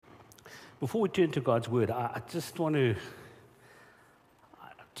Before we turn to God's Word, I just want to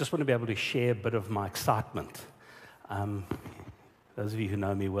be able to share a bit of my excitement. Those of you who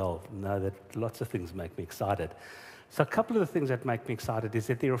know me well know that lots of things make me excited. So a couple of the things that make me excited is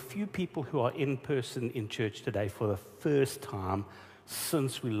that there are a few people who are in person in church today for the first time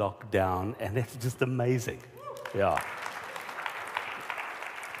since we locked down, and that's just amazing. Yeah.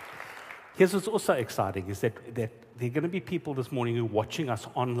 Here's what's also exciting is that there are going to be people this morning who are watching us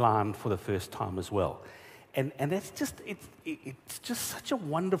online for the first time as well. And that's just, it's just such a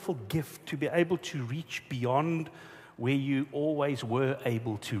wonderful gift to be able to reach beyond where you always were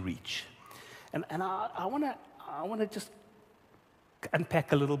able to reach. And I want to just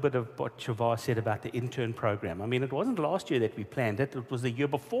unpack a little bit of what Shavar said about the intern program. I mean, it wasn't last year that we planned it. It was the year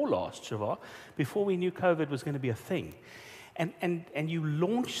before last, Shavar, before we knew COVID was going to be a thing. And you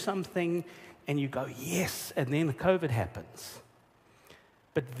launch something and you go, yes, and then COVID happens.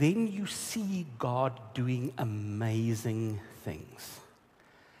 But then you see God doing amazing things.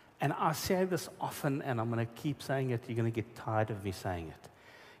 And I say this often, and I'm going to keep saying it. You're going to get tired of me saying it.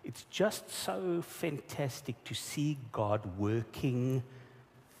 It's just so fantastic to see God working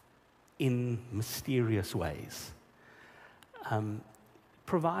in mysterious ways.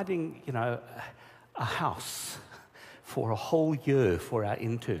 Providing, a house for a whole year for our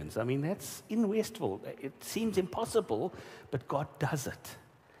interns. I mean, that's in Westville. It seems impossible, but God does it.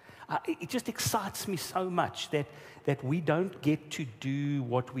 It just excites me so much that we don't get to do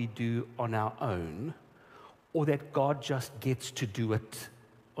what we do on our own, or that God just gets to do it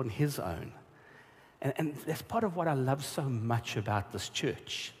on His own. And that's part of what I love so much about this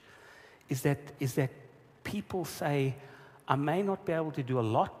church, is that people say, I may not be able to do a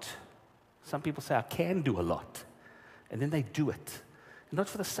lot. Some people say, I can do a lot. And then they do it. Not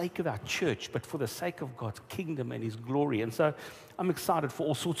for the sake of our church, but for the sake of God's kingdom and His glory. And so I'm excited for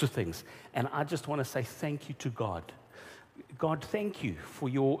all sorts of things. And I just want to say thank you to God. God, thank you for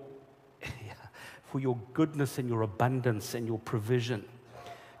your goodness and your abundance and your provision.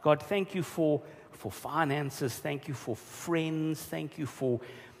 God, thank you for finances. Thank you for friends. Thank you for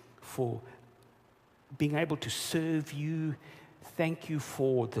being able to serve you. Thank you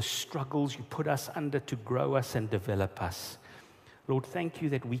for the struggles you put us under to grow us and develop us. Lord, thank you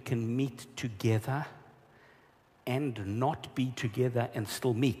that we can meet together and not be together and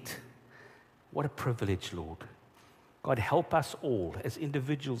still meet. What a privilege, Lord. God, help us all as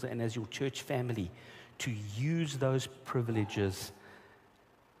individuals and as your church family to use those privileges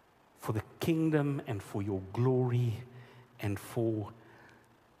for the kingdom and for your glory and for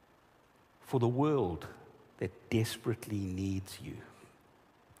the world that desperately needs you.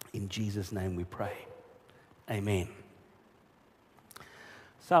 In Jesus' name we pray. Amen.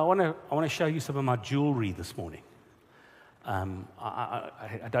 So I want to show you some of my jewelry this morning. I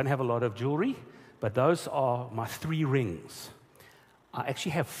don't have a lot of jewelry, but those are my 3 rings. I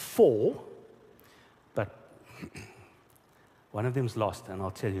actually have 4, but one of them's lost, and I'll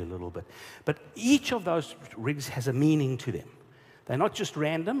tell you a little bit. But each of those rings has a meaning to them. They're not just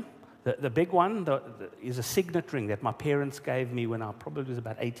random. The big one is a signet ring that my parents gave me when I probably was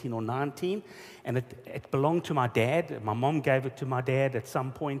about 18 or 19, and it belonged to my dad. My mom gave it to my dad at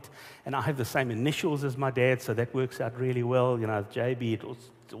some point, and I have the same initials as my dad, so that works out really well. JB, it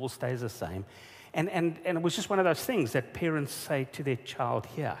all stays the same. And it was just one of those things that parents say to their child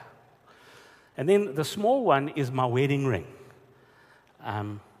here. And then the small one is my wedding ring.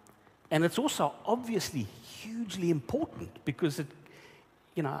 And it's also obviously hugely important because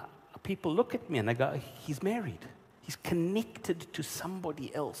people look at me and they go, he's married. He's connected to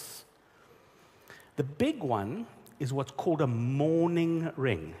somebody else. The big one is what's called a mourning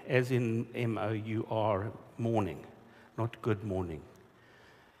ring, as in M-O-U-R, mourning, not good morning.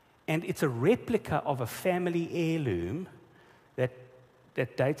 And it's a replica of a family heirloom that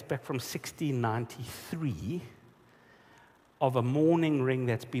dates back from 1693, of a mourning ring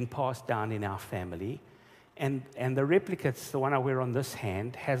that's been passed down in our family. And the replica, it's the one I wear on this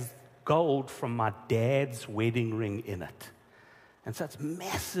hand, has gold from my dad's wedding ring in it. And so it's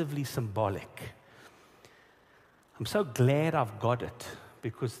massively symbolic. I'm so glad I've got it,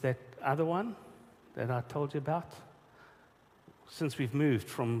 because that other one that I told you about, since we've moved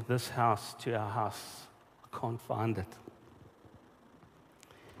from this house to our house, I can't find it.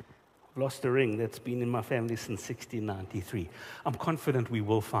 I've lost a ring that's been in my family since 1693. I'm confident we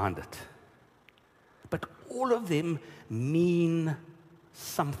will find it. But all of them mean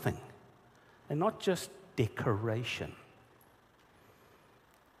something, and not just decoration.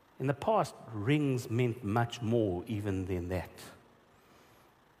 In the past, rings meant much more even than that.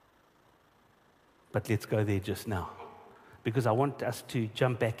 But let's go there just now. because I want us to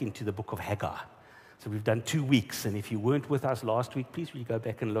jump back into the book of Haggai. So we've done 2 weeks, and if you weren't with us last week, please will you go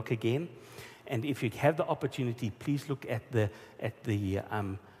back and look again. And if you have the opportunity, please look at the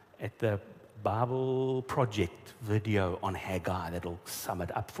Bible Project video on Haggai. That'll sum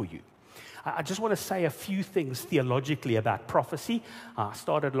it up for you. I just want to say a few things theologically about prophecy. I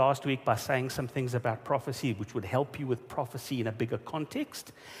started last week by saying some things about prophecy which would help you with prophecy in a bigger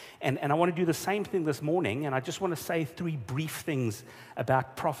context. And I want to do the same thing this morning, and I just want to say 3 brief things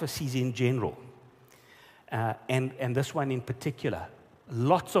about prophecies in general. And this one in particular.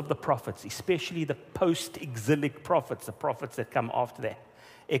 Lots of the prophets, especially the post-exilic prophets, the prophets that come after that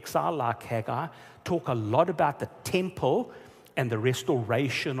exile, like Haggai, talk a lot about the temple and the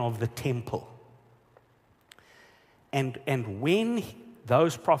restoration of the temple. And when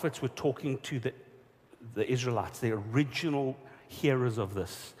those prophets were talking to the Israelites, the original hearers of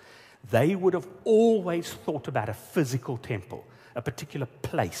this, they would have always thought about a physical temple, a particular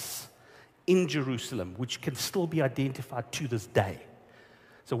place in Jerusalem, which can still be identified to this day.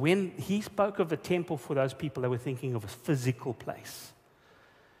 So when he spoke of the temple for those people, they were thinking of a physical place.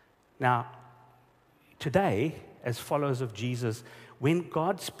 Now, today, as followers of Jesus, when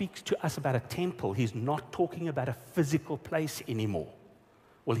God speaks to us about a temple, he's not talking about a physical place anymore.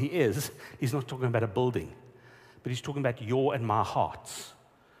 Well, he is. He's not talking about a building, but he's talking about your and my hearts.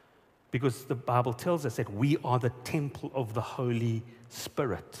 Because the Bible tells us that we are the temple of the Holy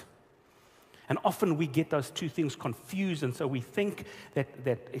Spirit. And often we get those two things confused, and so we think that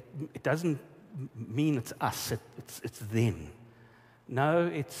it doesn't mean it's us, it's them. No,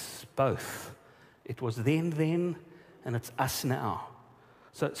 it's both. It was them then, and it's us now.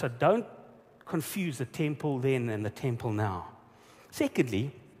 So don't confuse the temple then and the temple now.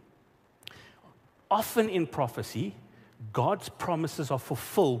 Secondly, often in prophecy, God's promises are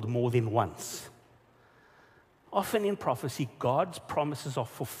fulfilled more than once. Often in prophecy, God's promises are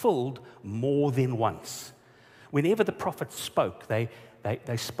fulfilled more than once. Whenever the prophets spoke, they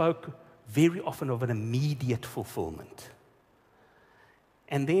spoke very often of an immediate fulfillment.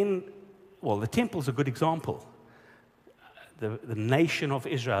 And then, well, the temple's a good example. The nation of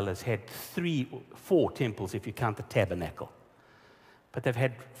Israel has had 4 temples, if you count the tabernacle. But they've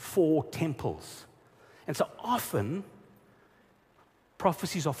had 4 temples. And so often,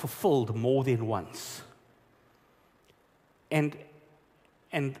 prophecies are fulfilled more than once. And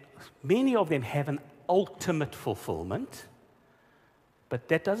many of them have an ultimate fulfillment, but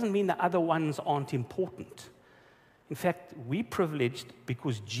that doesn't mean the other ones aren't important. In fact, we're privileged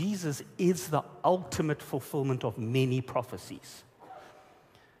because Jesus is the ultimate fulfillment of many prophecies.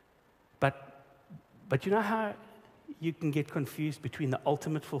 But you know how you can get confused between the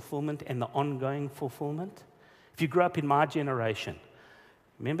ultimate fulfillment and the ongoing fulfillment? If you grew up in my generation,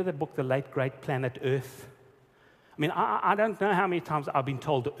 remember the book, The Late Great Planet Earth? I mean, I don't know how many times I've been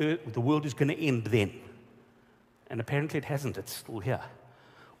told the world is going to end then. And apparently it hasn't. It's still here.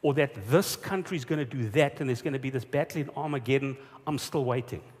 Or that this country is going to do that and there's going to be this battle in Armageddon. I'm still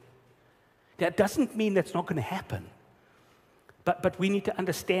waiting. That doesn't mean that's not going to happen. But we need to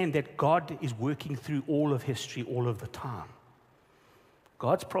understand that God is working through all of history all of the time.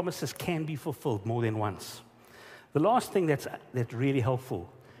 God's promises can be fulfilled more than once. The last thing that's really helpful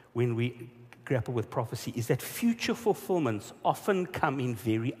when we grapple with prophecy is that future fulfillments often come in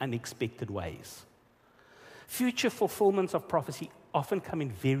very unexpected ways. Future fulfillments of prophecy often come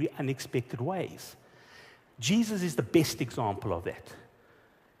in very unexpected ways. Jesus is the best example of that.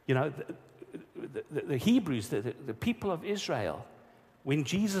 You know, the Hebrews, the people of Israel, when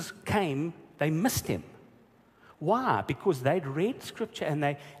Jesus came, they missed him. Why? Because they'd read Scripture and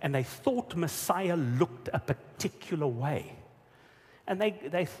they thought Messiah looked a particular way. And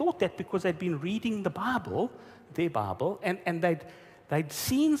they thought that because they'd been reading the Bible, their Bible, and they'd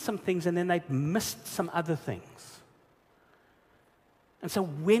seen some things and then they'd missed some other things. And so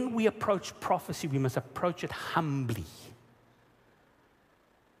when we approach prophecy, we must approach it humbly.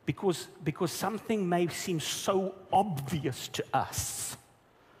 Because something may seem so obvious to us.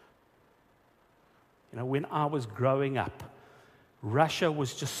 You know, when I was growing up, Russia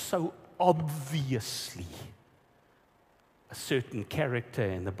was just so obviously a certain character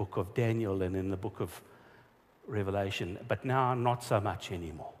in the book of Daniel and in the book of Revelation, but now not so much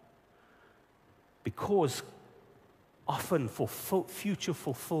anymore. Because often for future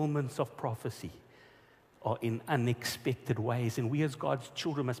fulfillments of prophecy are in unexpected ways, and we as God's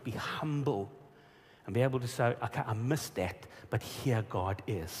children must be humble and be able to say, okay, I missed that, but here God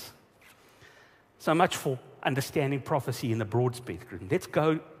is. So much for understanding prophecy in the broad spectrum. Let's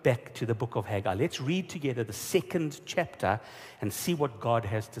go back to the book of Haggai. Let's read together the 2nd chapter and see what God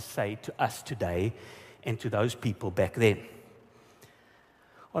has to say to us today and to those people back then.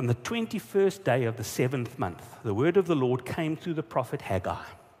 On the 21st day of the 7th month, the word of the Lord came through the prophet Haggai.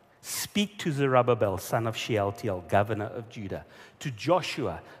 Speak to Zerubbabel, son of Shealtiel, governor of Judah, to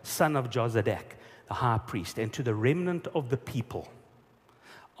Joshua, son of Jozadak, the high priest, and to the remnant of the people.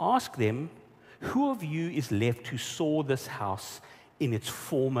 Ask them, who of you is left who saw this house in its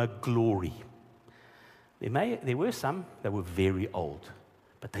former glory? There were some that were very old,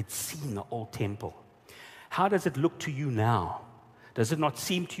 but they'd seen the old temple. How does it look to you now? Does it not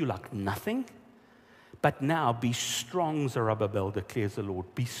seem to you like nothing? But now be strong, Zerubbabel, declares the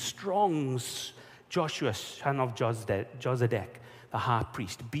Lord. Be strong, Joshua, son of Jozadak, the high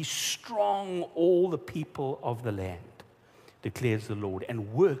priest. Be strong, all the people of the land, declares the Lord,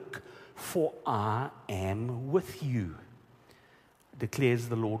 and work, for I am with you, declares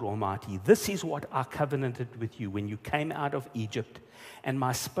the Lord Almighty. This is what I covenanted with you when you came out of Egypt, and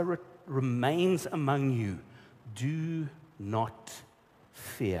my spirit remains among you. Do not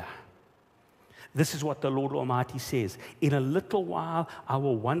fear. This is what the Lord Almighty says. In a little while, I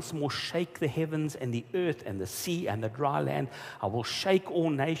will once more shake the heavens and the earth and the sea and the dry land. I will shake all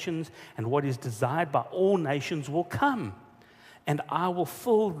nations, and what is desired by all nations will come. And I will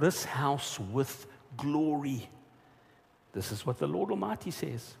fill this house with glory. This is what the Lord Almighty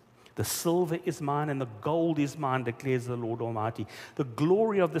says. The silver is mine and the gold is mine, declares the Lord Almighty. The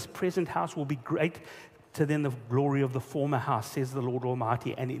glory of this present house will be greater than the glory of the former house, says the Lord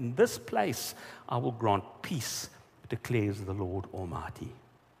Almighty. And in this place I will grant peace, declares the Lord Almighty.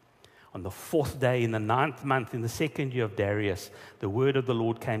 On the 4th day in the 9th month, in the 2nd year of Darius, the word of the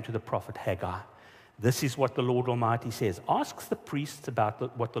Lord came to the prophet Haggai. This is what the Lord Almighty says. Ask the priests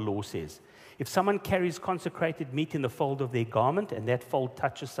about what the law says. If someone carries consecrated meat in the fold of their garment, and that fold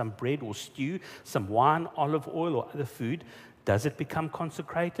touches some bread or stew, some wine, olive oil, or other food, does it become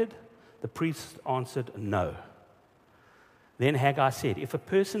consecrated? The priest answered, no. Then Haggai said, if a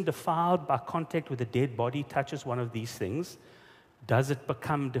person defiled by contact with a dead body touches one of these things, does it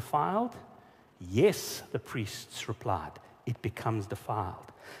become defiled? Yes, the priests replied, it becomes defiled.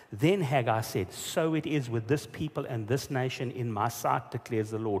 Then Haggai said, so it is with this people and this nation in my sight, declares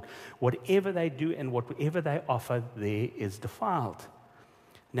the Lord. Whatever they do and whatever they offer, there is defiled.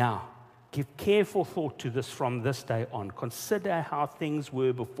 Now, give careful thought to this from this day on. Consider how things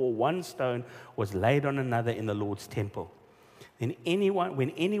were before one stone was laid on another in the Lord's temple. Then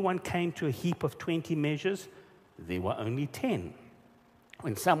when anyone came to a heap of 20 measures, there were only 10.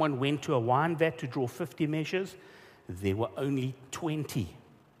 When someone went to a wine vat to draw 50 measures, there were only 20.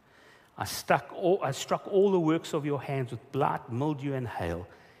 I struck all the works of your hands with blight, mildew, and hail,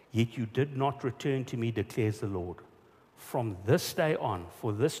 yet you did not return to me, declares the Lord. From this day on,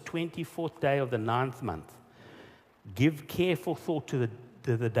 for this 24th day of the 9th month, give careful thought to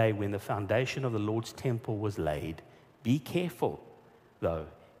the day when the foundation of the Lord's temple was laid. Be careful, though.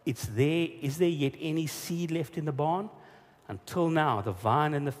 Is there yet any seed left in the barn? Until now, the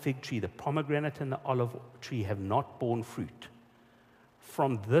vine and the fig tree, the pomegranate and the olive tree have not borne fruit.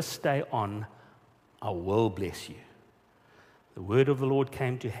 From this day on, I will bless you. The word of the Lord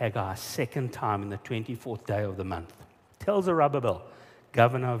came to Haggai a second time in the 24th day of the month. Tell Zerubbabel,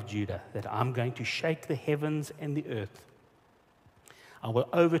 governor of Judah, that I'm going to shake the heavens and the earth. I will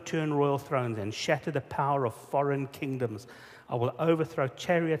overturn royal thrones and shatter the power of foreign kingdoms. I will overthrow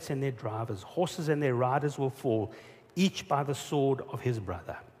chariots and their drivers. Horses and their riders will fall, each by the sword of his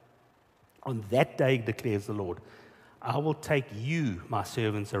brother. On that day, declares the Lord, I will take you, my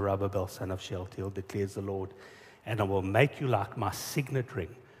servant Zerubbabel, son of Shealtiel, declares the Lord, and I will make you like my signet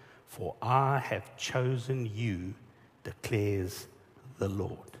ring, for I have chosen you, declares the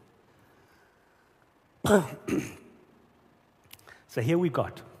Lord. So here we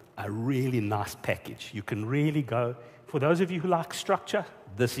got a really nice package. You can really go, for those of you who like structure,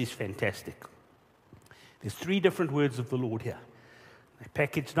 this is fantastic. There's 3 different words of the Lord here. They're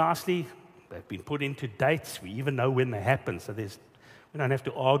packaged nicely. They've been put into dates. We even know when they happen. So we don't have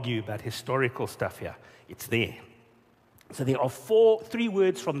to argue about historical stuff here. It's there. So there are 3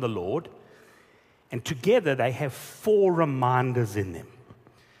 words from the Lord, and together they have 4 reminders in them.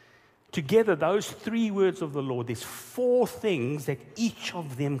 Together, those 3 words of the Lord, there's 4 things that each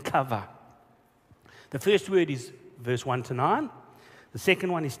of them cover. The first word is verse 1 to 9. The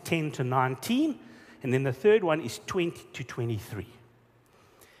second one is 10 to 19. And then the third one is 20 to 23.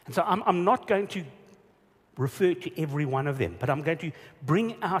 And so I'm not going to refer to every one of them, but I'm going to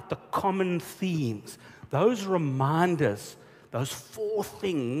bring out the common themes, those reminders, those 4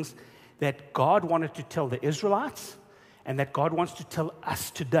 things that God wanted to tell the Israelites and that God wants to tell us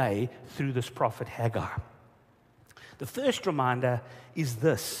today through this prophet Haggai. The first reminder is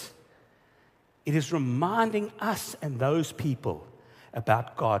this: It is reminding us and those people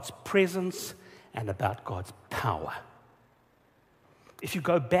about God's presence and about God's power. If you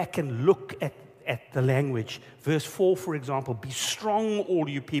go back and look at the language, verse 4, for example, be strong, all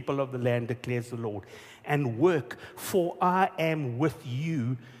you people of the land, declares the Lord, and work, for I am with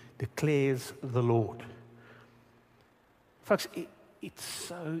you, declares the Lord. Folks, it's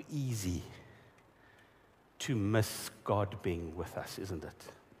so easy to miss God being with us, isn't it?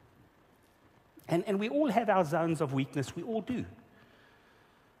 And we all have our zones of weakness. We all do.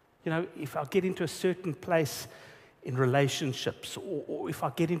 You know, if I get into a certain place in relationships, or if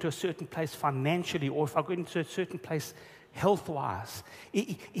I get into a certain place financially, or if I get into a certain place health-wise,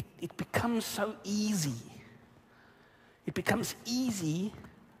 it becomes so easy. It becomes easy,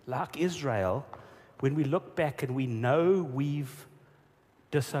 like Israel, when we look back and we know we've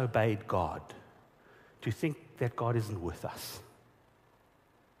disobeyed God, to think that God isn't with us.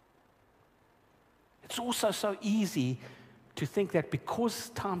 It's also so easy to think that because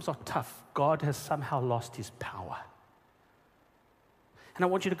times are tough, God has somehow lost his power. And I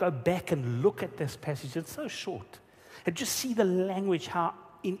want you to go back and look at this passage. It's so short. And just see the language, how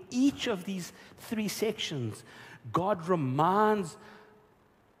in each of these three sections, God reminds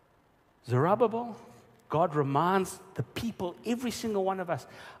Zerubbabel, God reminds the people, every single one of us,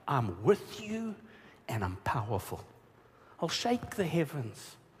 I'm with you and I'm powerful. I'll shake the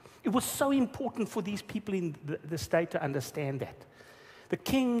heavens. It was so important for these people in the state to understand that. The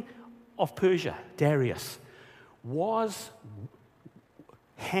king of Persia, Darius, was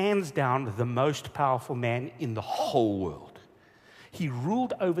hands down the most powerful man in the whole world. He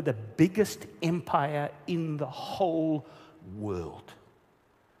ruled over the biggest empire in the whole world.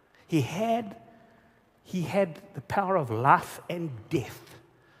 He had the power of life and death.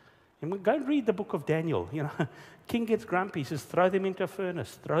 And we go and read the book of Daniel. You know, king gets grumpy. He says, throw them into a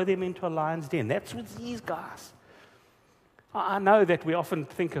furnace, throw them into a lion's den. That's with these guys. I know that we often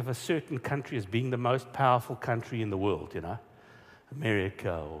think of a certain country as being the most powerful country in the world, you know,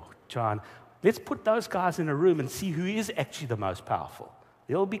 America or China. Let's put those guys in a room and see who is actually the most powerful.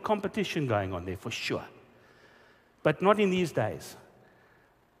 There'll be competition going on there for sure. But not in these days.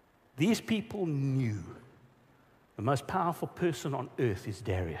 These people knew the most powerful person on earth is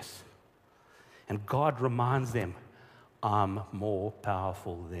Darius. And God reminds them, I'm more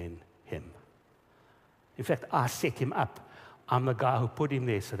powerful than him. In fact, I set him up. I'm the guy who put him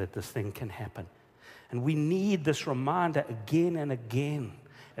there so that this thing can happen. And we need this reminder again and again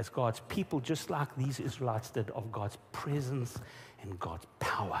as God's people, just like these Israelites did, of God's presence and God's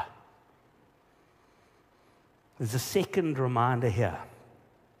power. There's a second reminder here.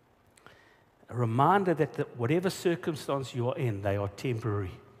 A reminder that whatever circumstance you are in, they are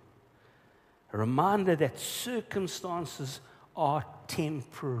temporary. A reminder that circumstances are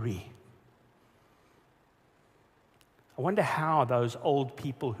temporary. I wonder how those old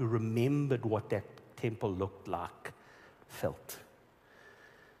people who remembered what that temple looked like felt.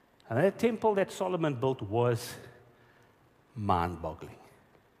 And that temple that Solomon built was mind-boggling.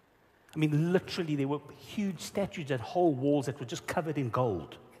 I mean, literally, there were huge statues and whole walls that were just covered in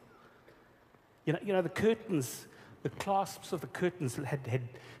gold. You know, the curtains, the clasps of the curtains had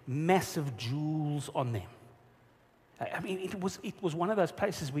massive jewels on them. I mean, it was one of those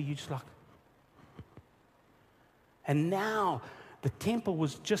places where you just like. And now the temple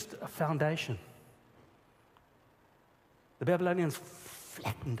was just a foundation. The Babylonians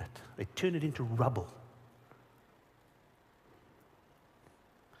flattened it. They turned it into rubble.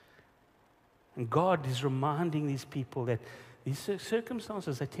 And God is reminding these people that these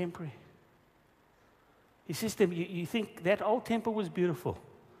circumstances are temporary. He says to them, you think that old temple was beautiful?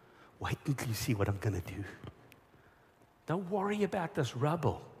 Wait until you see what I'm going to do. Don't worry about this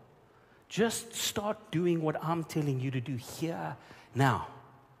rubble. Just start doing what I'm telling you to do here now.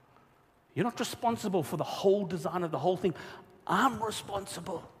 You're not responsible for the whole design of the whole thing. I'm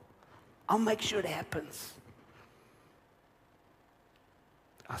responsible. I'll make sure it happens.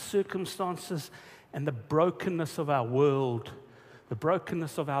 Our circumstances and the brokenness of our world, the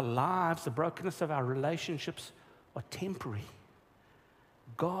brokenness of our lives, the brokenness of our relationships are temporary.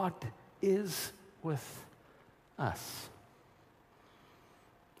 God is with us.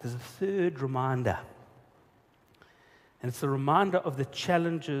 There's a third reminder, and it's a reminder of the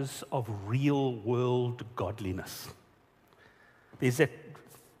challenges of real-world godliness. There's that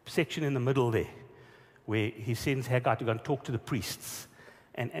section in the middle there where he sends Haggai to go and talk to the priests,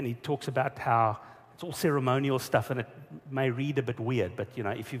 and he talks about how it's all ceremonial stuff, and it may read a bit weird, but you know,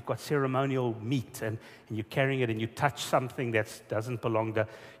 if you've got ceremonial meat and you're carrying it and you touch something that doesn't belong to,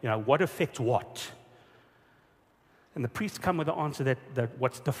 you know, what affects what? And the priests come with the answer that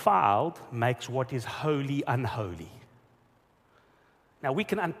what's defiled makes what is holy unholy. Now, we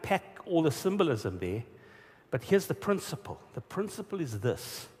can unpack all the symbolism there, but here's the principle. The principle is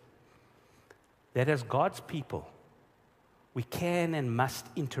this, that as God's people, we can and must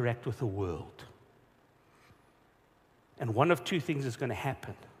interact with the world. And one of two things is going to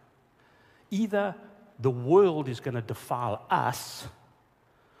happen. Either the world is going to defile us,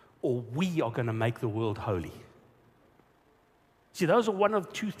 or we are going to make the world holy. See, those are one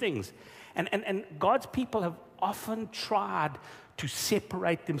of two things. And God's people have often tried to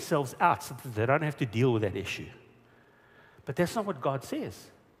separate themselves out so that they don't have to deal with that issue. But that's not what God says.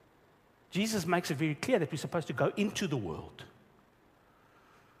 Jesus makes it very clear that we're supposed to go into the world.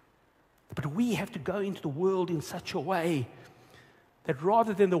 But we have to go into the world in such a way that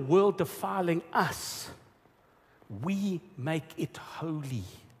rather than the world defiling us, we make it holy.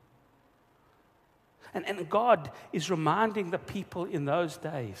 And God is reminding the people in those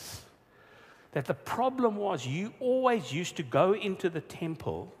days that the problem was you always used to go into the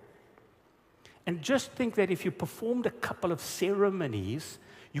temple and just think that if you performed a couple of ceremonies,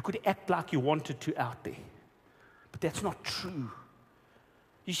 you could act like you wanted to out there. But that's not true.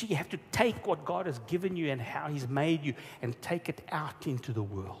 You see, you have to take what God has given you and how He's made you and take it out into the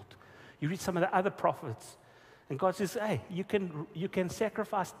world. You read some of the other prophets, and God says, hey, you can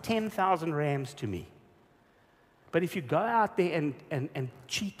sacrifice 10,000 rams to me. But if you go out there and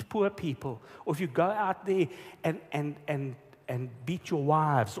cheat poor people, or if you go out there and beat your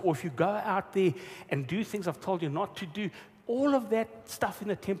wives, or if you go out there and do things I've told you not to do, all of that stuff in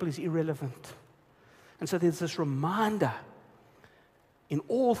the temple is irrelevant. And so there's this reminder in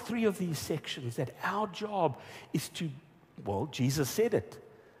all three of these sections that our job is to, well, Jesus said it,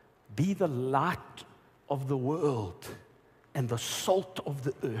 be the light of the world and the salt of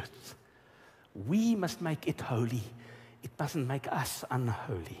the earth. We must make it holy. It mustn't make us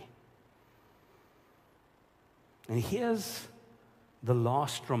unholy. And here's the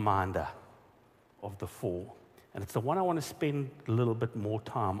last reminder of the four. And it's the one I want to spend a little bit more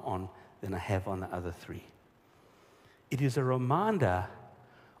time on than I have on the other three. It is a reminder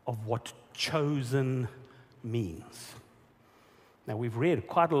of what chosen means. Now, we've read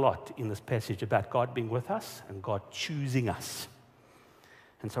quite a lot in this passage about God being with us and God choosing us.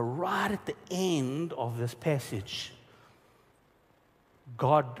 And so right at the end of this passage,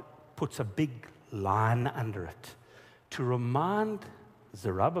 God puts a big line under it to remind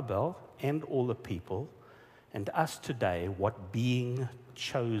Zerubbabel and all the people and us today what being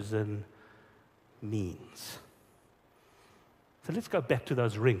chosen means. So let's go back to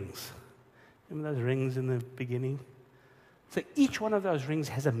those rings. Remember those rings in the beginning? So each one of those rings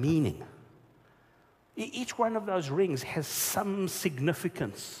has a meaning. Each one of those rings has some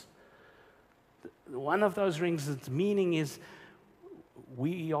significance. One of those rings, its meaning is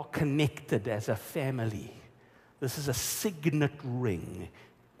we are connected as a family. This is a signet ring.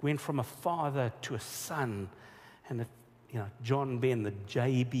 Went from a father to a son, and John, Ben, the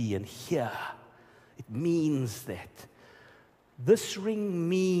JB, and here. It means that. This ring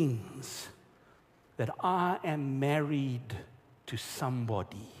means that I am married to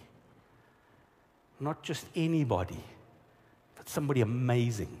somebody. Not just anybody, but somebody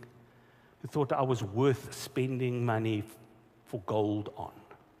amazing who thought I was worth spending money for gold on.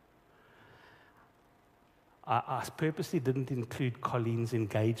 I purposely didn't include Colleen's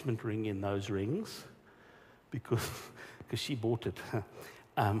engagement ring in those rings because she bought it.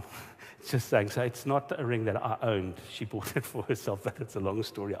 Just saying, so it's not a ring that I owned. She bought it for herself, but it's a long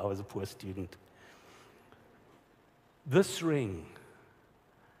story. I was a poor student. This ring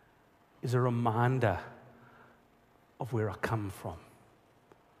is a reminder of where I come from.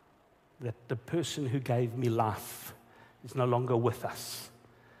 That the person who gave me life is no longer with us.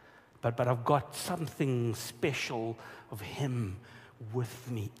 But I've got something special of Him with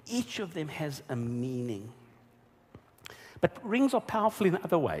me. Each of them has a meaning. But rings are powerful in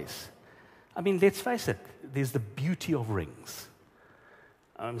other ways. I mean, let's face it, there's the beauty of rings.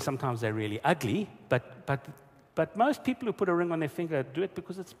 Sometimes they're really ugly, but most people who put a ring on their finger do it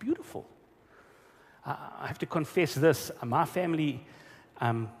because it's beautiful. I have to confess this. My family,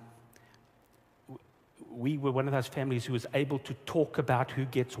 we were one of those families who was able to talk about who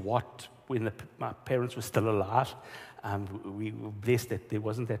gets what when my parents were still alive. We were blessed that there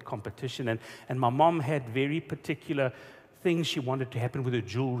wasn't that competition. And my mom had very particular things she wanted to happen with her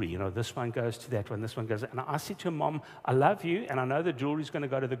jewelry. This one goes to that one, this one goes. And I said to her, Mom, I love you, and I know the jewelry's going to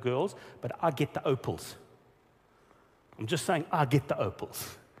go to the girls, but I get the opals. I'm just saying, I get the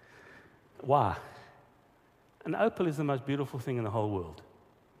opals. Why? An opal is the most beautiful thing in the whole world.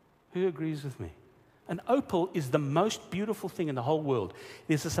 Who agrees with me? An opal is the most beautiful thing in the whole world.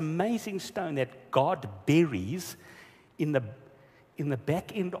 There's this amazing stone that God buries in the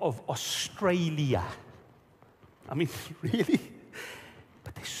back end of Australia. I mean, really?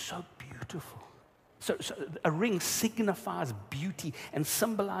 But they're so beautiful. So a ring signifies beauty and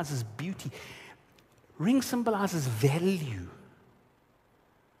symbolizes beauty. Ring symbolizes value.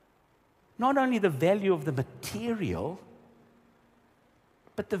 Not only the value of the material,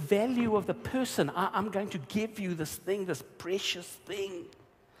 but the value of the person. I'm going to give you this thing, this precious thing.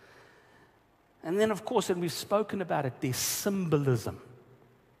 And then, of course, and we've spoken about it, there's symbolism.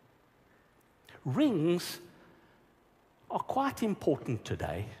 Rings are quite important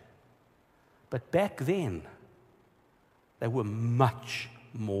today, but back then, they were much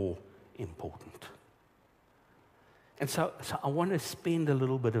more important. And so I want to spend a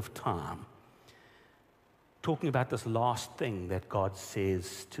little bit of time talking about this last thing that God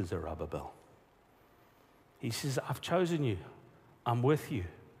says to Zerubbabel. He says, I've chosen you. I'm with you.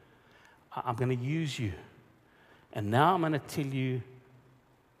 I'm going to use you. And now I'm going to tell you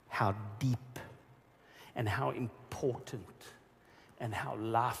how deep and how important and how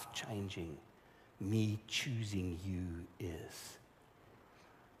life-changing me choosing you is.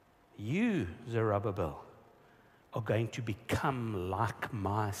 You, Zerubbabel, are going to become like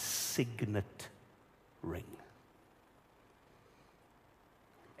my signet ring.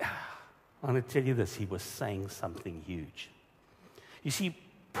 I'm going to tell you this, he was saying something huge. You see,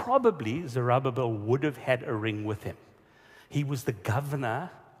 probably Zerubbabel would have had a ring with him. He was the governor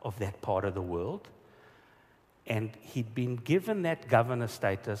of that part of the world, and he'd been given that governor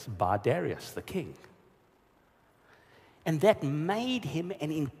status by Darius, the king. And that made him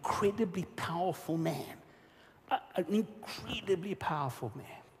an incredibly powerful man. An incredibly powerful man.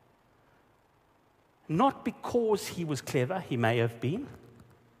 Not because he was clever, he may have been.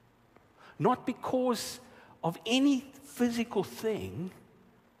 Not because of any physical thing,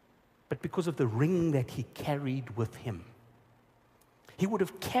 but because of the ring that he carried with him. He would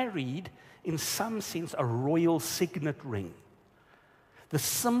have carried, in some sense, a royal signet ring, the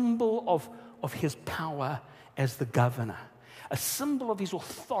symbol of his power as the governor, a symbol of his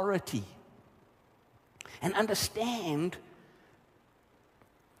authority. And understand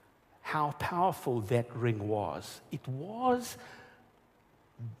how powerful that ring was. It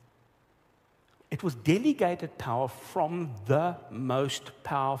was delegated power from the most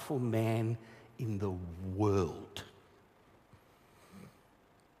powerful man in the world.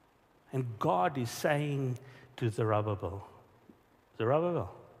 And God is saying to Zerubbabel,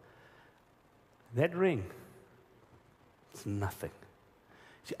 Zerubbabel, that ring, it's nothing.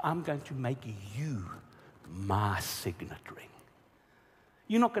 See, I'm going to make you my signet ring.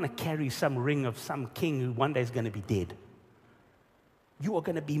 You're not going to carry some ring of some king who one day is going to be dead. You are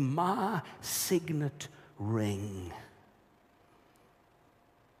going to be my signet ring.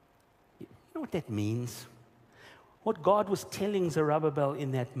 You know what that means? What God was telling Zerubbabel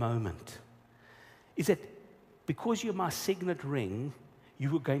in that moment is that because you're my signet ring,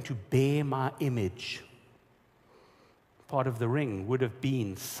 you are going to bear my image. Part of the ring would have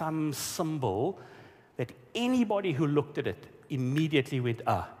been some symbol that anybody who looked at it immediately went,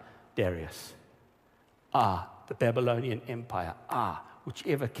 Darius. The Babylonian Empire.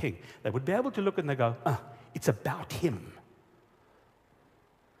 Whichever king. They would be able to look and they go, it's about him.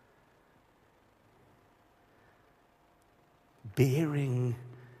 Bearing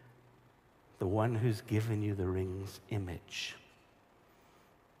the one who's given you the ring's image.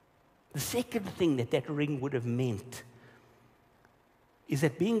 The second thing that ring would have meant is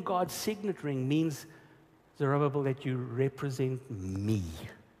that being God's signet ring means, Zerubbabel, that you represent me.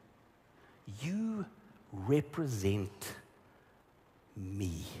 You represent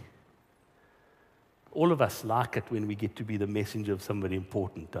me. All of us like it when we get to be the messenger of somebody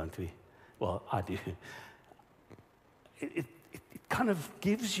important, don't we? Well, I do. It kind of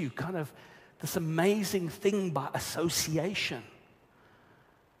gives you kind of this amazing thing by association.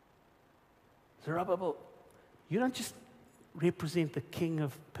 Zerubbabel, you don't just represent the king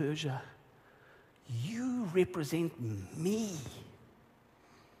of Persia. You represent me.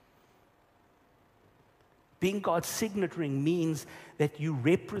 Being God's signet ring means that you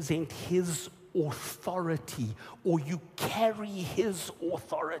represent his authority, or you carry his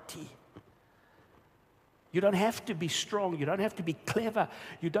authority. You don't have to be strong. You don't have to be clever.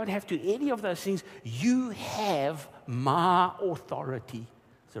 You don't have to any of those things. You have my authority,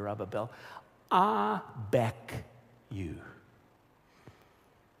 Zerubbabel. I back you.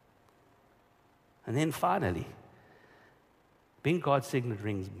 And then finally, being God's signet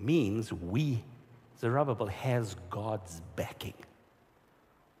rings means Zerubbabel has God's backing.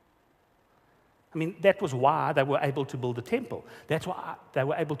 I mean, that was why they were able to build a temple. That's why they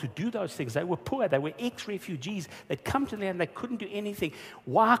were able to do those things. They were poor. They were ex-refugees. They'd come to the land. They couldn't do anything.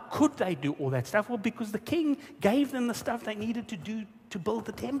 Why could they do all that stuff? Well, because the king gave them the stuff they needed to do to build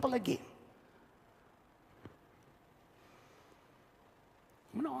the temple again.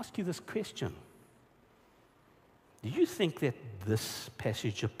 I'm going to ask you this question. Do you think that this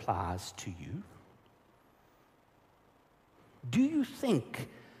passage applies to you? Do you think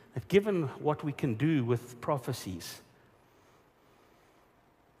that given what we can do with prophecies,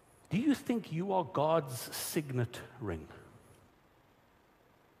 do you think you are God's signet ring?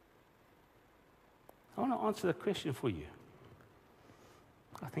 I want to answer the question for you.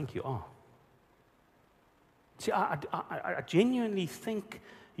 I think you are. See, I genuinely think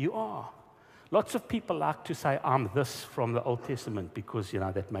you are. Lots of people like to say, I'm this from the Old Testament because,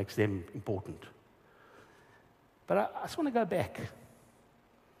 that makes them important. But I just want to go back.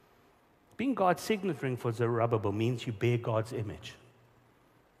 Being God's signet ring for Zerubbabel means you bear God's image.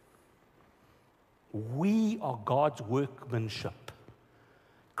 We are God's workmanship,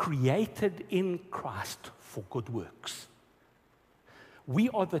 created in Christ for good works. We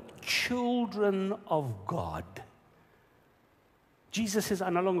are the children of God. Jesus says, I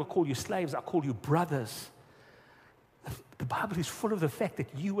no longer call you slaves, I call you brothers. The Bible is full of the fact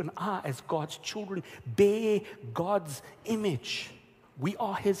that you and I, as God's children, bear God's image. We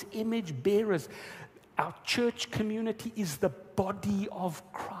are His image bearers. Our church community is the body of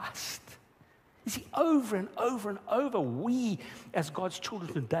Christ. You see, over and over and over, we, as God's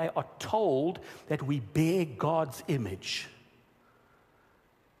children today, are told that we bear God's image.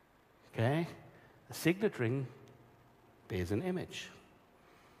 Okay? A signet ring bears an image.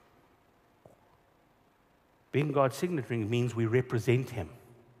 Being God's signet ring means we represent Him.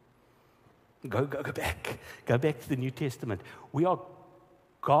 Go back. Go back to the New Testament. We are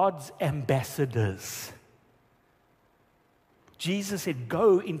God's ambassadors. Jesus said,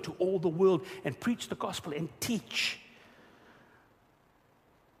 go into all the world and preach the gospel and teach.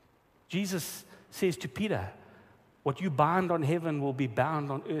 Jesus says to Peter, what you bind on heaven will be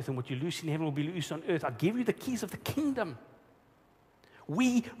bound on earth, and what you loose in heaven will be loosed on earth. I give you the keys of the kingdom.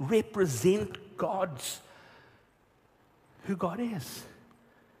 We represent who God is.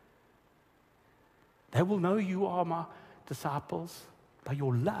 They will know you are my disciples by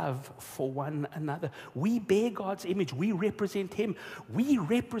your love for one another. We bear God's image. We represent Him. We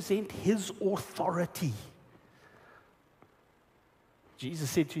represent His authority.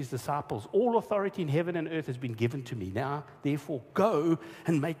 Jesus said to His disciples, all authority in heaven and earth has been given to me. Now, therefore, go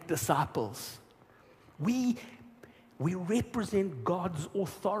and make disciples. We represent God's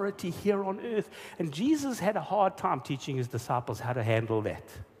authority here on earth. And Jesus had a hard time teaching His disciples how to handle that,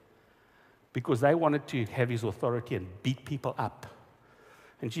 because they wanted to have His authority and beat people up.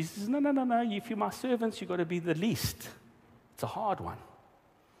 And Jesus says, no. If you're my servants, you've got to be the least. It's a hard one.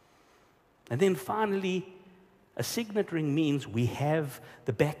 And then finally, a signet ring means we have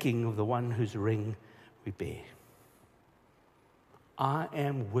the backing of the one whose ring we bear. I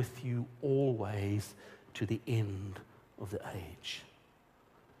am with you always to the end of the age.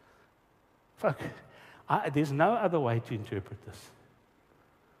 Folk, there's no other way to interpret this.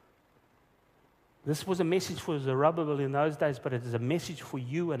 This was a message for Zerubbabel in those days, but it is a message for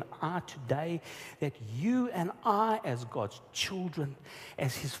you and I today, that you and I, as God's children,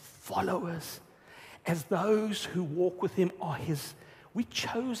 as His followers, as those who walk with Him, we're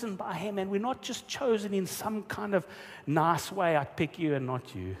chosen by Him, and we're not just chosen in some kind of nice way, I pick you and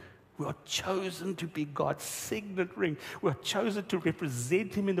not you. We are chosen to be God's signet ring. We are chosen to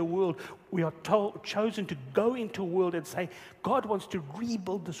represent Him in the world. We are chosen to go into a world and say, God wants to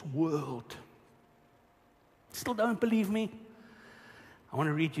rebuild this world. Still don't believe me? I want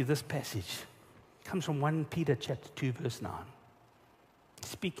to read you this passage. It comes from 1 Peter chapter 2, verse 9.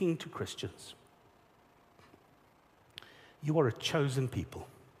 Speaking to Christians. You are a chosen people,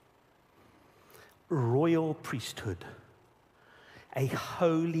 a royal priesthood, a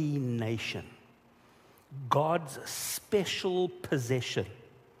holy nation, God's special possession,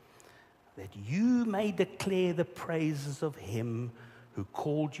 that you may declare the praises of Him who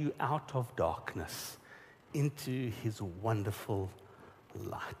called you out of darkness into His wonderful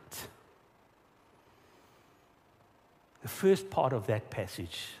light. The first part of that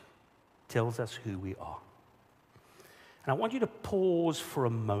passage tells us who we are. And I want you to pause for a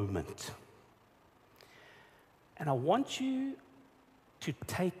moment. And I want you to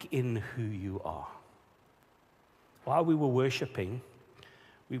take in who you are. While we were worshiping,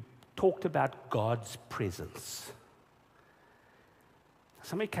 we talked about God's presence.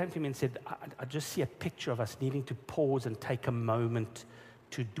 Somebody came to me and said, I just see a picture of us needing to pause and take a moment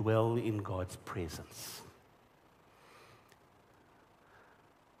to dwell in God's presence.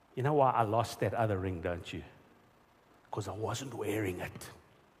 You know why I lost that other ring, don't you? Because I wasn't wearing it.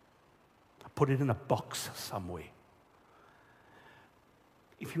 I put it in a box somewhere.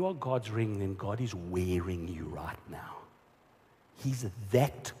 If you are God's ring, then God is wearing you right now. He's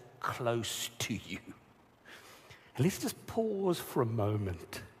that close to you. And let's just pause for a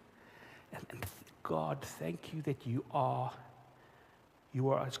moment. And God, thank you that you are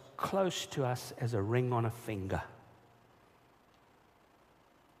as close to us as a ring on a finger.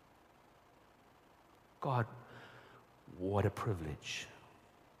 God, what a privilege.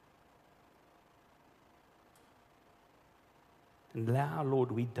 And now,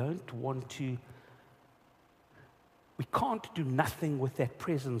 Lord, we can't do nothing with that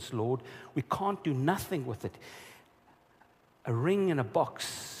presence, Lord. We can't do nothing with it. A ring in a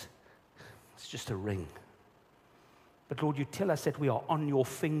box, it's just a ring. But Lord, you tell us that we are on your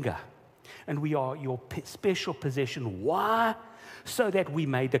finger and we are your special possession. Why? So that we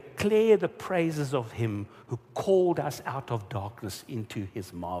may declare the praises of him who called us out of darkness into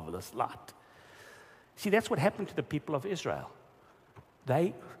his marvelous light. See, that's what happened to the people of Israel.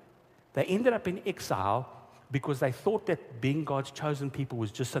 They ended up in exile because they thought that being God's chosen people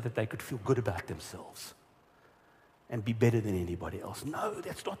was just so that they could feel good about themselves and be better than anybody else. No,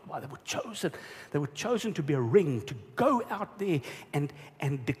 that's not why they were chosen. They were chosen to be a ring, to go out there and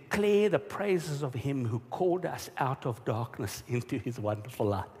declare the praises of him who called us out of darkness into his wonderful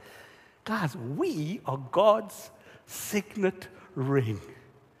light. Guys, we are God's signet ring.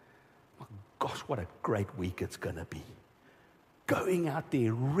 My gosh, what a great week it's going to be. Going out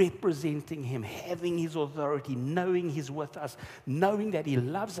there, representing him, having his authority, knowing he's with us, knowing that he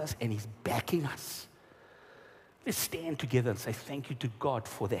loves us and he's backing us. Let's stand together and say thank you to God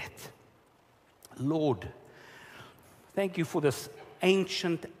for that. Lord, thank you for this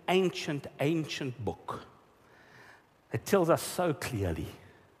ancient book that tells us so clearly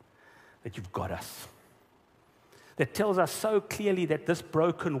that you've got us. That tells us so clearly that this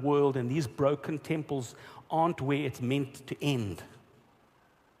broken world and these broken temples aren't where it's meant to end.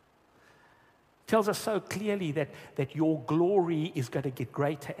 Tells us so clearly that your glory is going to get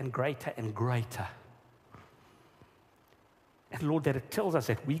greater and greater and greater. And Lord, that it tells us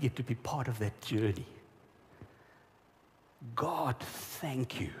that we get to be part of that journey. God,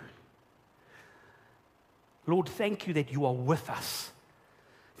 thank you. Lord, thank you that you are with us.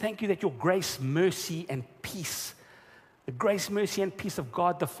 Thank you that your grace, mercy, and peace, the grace, mercy, and peace of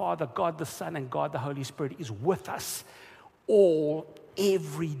God the Father, God the Son, and God the Holy Spirit is with us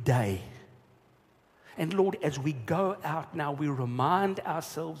every day. And Lord, as we go out now, we remind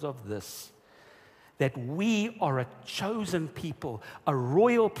ourselves of this, that we are a chosen people, a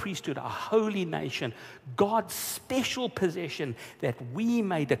royal priesthood, a holy nation, God's special possession, that we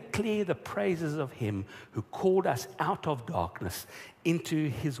may declare the praises of him who called us out of darkness into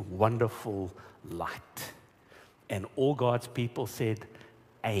his wonderful light. And all God's people said,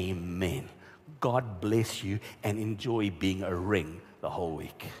 amen. God bless you and enjoy being a ring the whole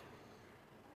week.